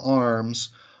spiral arms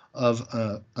of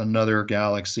another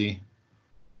galaxy.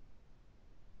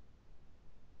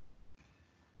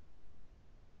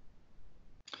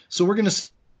 So we're going to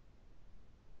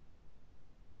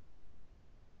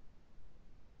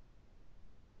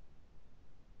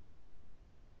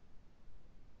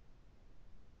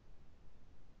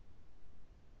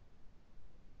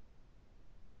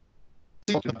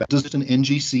this is an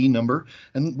NGC number,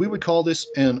 and we would call this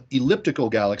an elliptical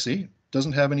galaxy. It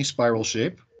doesn't have any spiral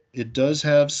shape. It does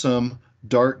have some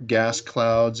dark gas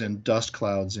clouds and dust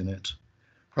clouds in it,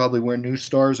 probably where new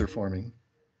stars are forming.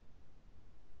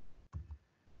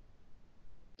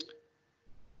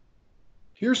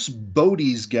 Here's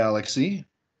Bode's galaxy,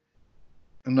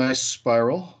 a nice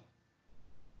spiral.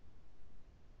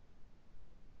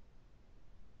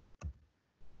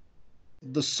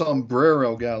 The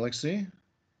Sombrero galaxy.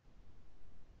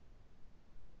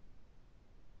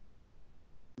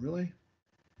 Really?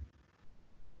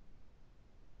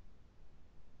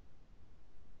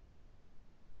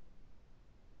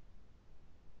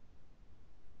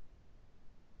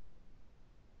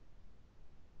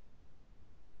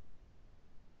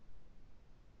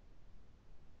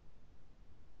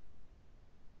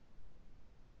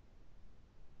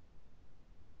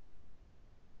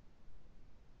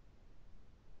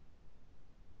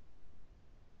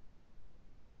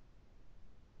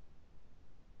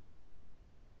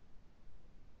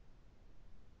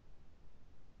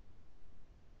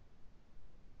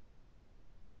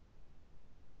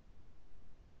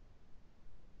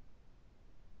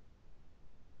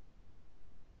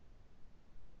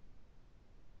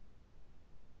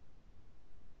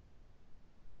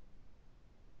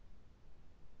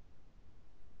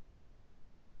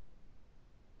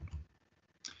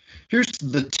 Here's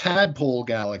the Tadpole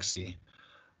galaxy.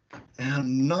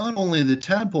 And not only the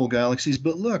Tadpole galaxies,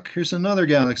 but look, here's another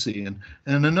galaxy and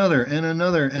another and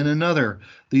another and another.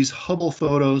 These Hubble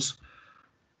photos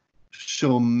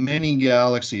show many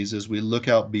galaxies as we look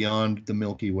out beyond the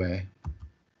Milky Way.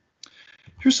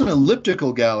 Here's an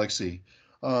elliptical galaxy.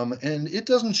 And it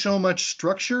doesn't show much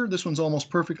structure. This one's almost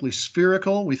perfectly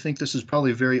spherical. We think this is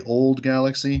probably a very old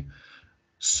galaxy.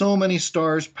 So many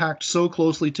stars packed so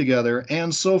closely together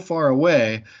and so far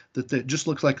away that it just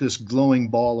looks like this glowing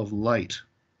ball of light.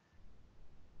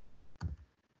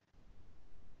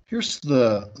 Here's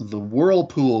the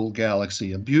Whirlpool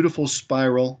galaxy, a beautiful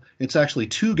spiral. It's actually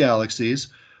two galaxies.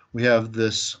 We have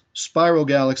this spiral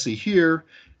galaxy here,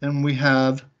 and we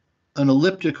have an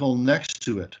elliptical next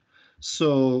to it.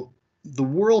 So the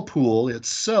Whirlpool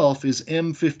itself is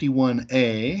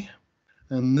M51A,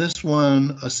 and this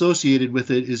one associated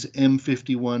with it is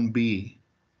M51b.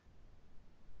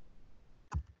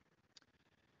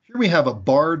 Here we have a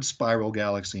barred spiral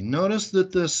galaxy. Notice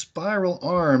that the spiral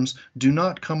arms do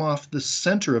not come off the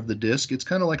center of the disk. It's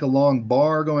kind of like a long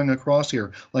bar going across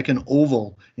here, like an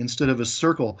oval instead of a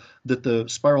circle, that the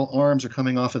spiral arms are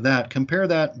coming off of that. Compare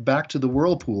that back to the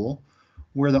Whirlpool,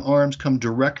 where the arms come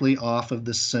directly off of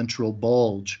the central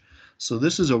bulge. So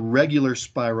this is a regular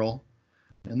spiral,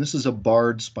 and this is a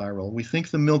barred spiral. We think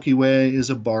the Milky Way is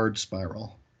a barred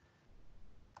spiral,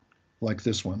 like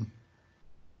this one.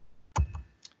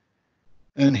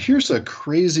 And here's a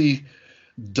crazy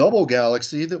double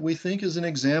galaxy that we think is an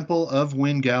example of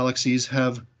when galaxies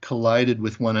have collided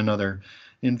with one another.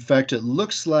 In fact, it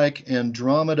looks like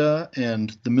Andromeda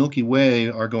and the Milky Way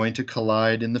are going to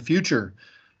collide in the future,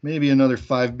 maybe another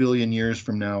 5 billion years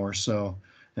from now or so.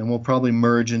 And we'll probably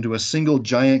merge into a single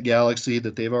giant galaxy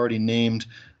that they've already named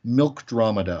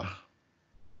Milkdromeda.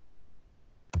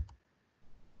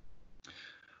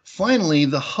 Finally,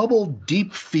 the Hubble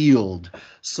Deep Field.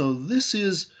 So this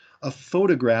is a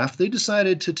photograph. They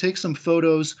decided to take some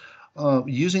photos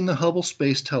using the Hubble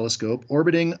Space Telescope,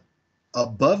 orbiting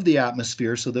above the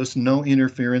atmosphere, so there's no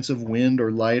interference of wind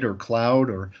or light or cloud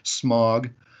or smog.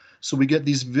 So we get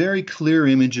these very clear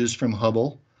images from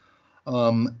Hubble.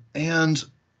 And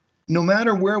no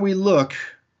matter where we look,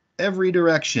 every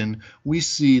direction, we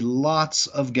see lots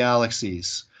of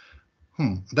galaxies.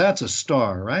 That's a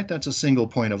star, right? That's a single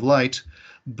point of light.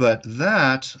 But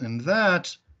that and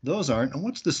that, those aren't. And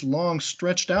what's this long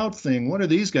stretched out thing? What are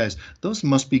these guys? Those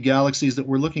must be galaxies that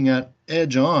we're looking at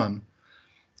edge on.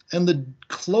 And the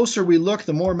closer we look,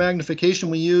 the more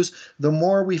magnification we use, the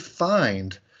more we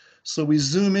find. So we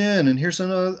zoom in, and here's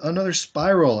another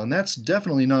spiral, and that's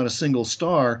definitely not a single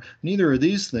star. Neither are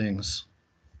these things.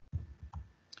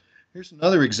 Here's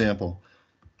another example.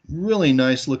 Really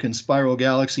nice looking spiral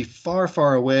galaxy far,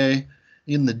 far away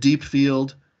in the deep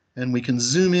field. And we can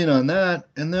zoom in on that.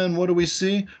 And then what do we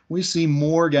see? We see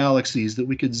more galaxies that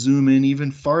we could zoom in even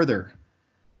farther.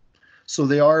 So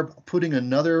they are putting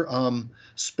another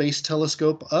space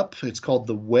telescope up. It's called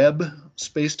the Webb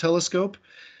Space Telescope,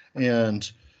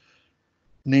 and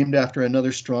named after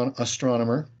another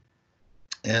astronomer.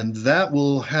 And that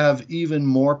will have even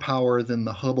more power than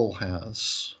the Hubble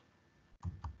has.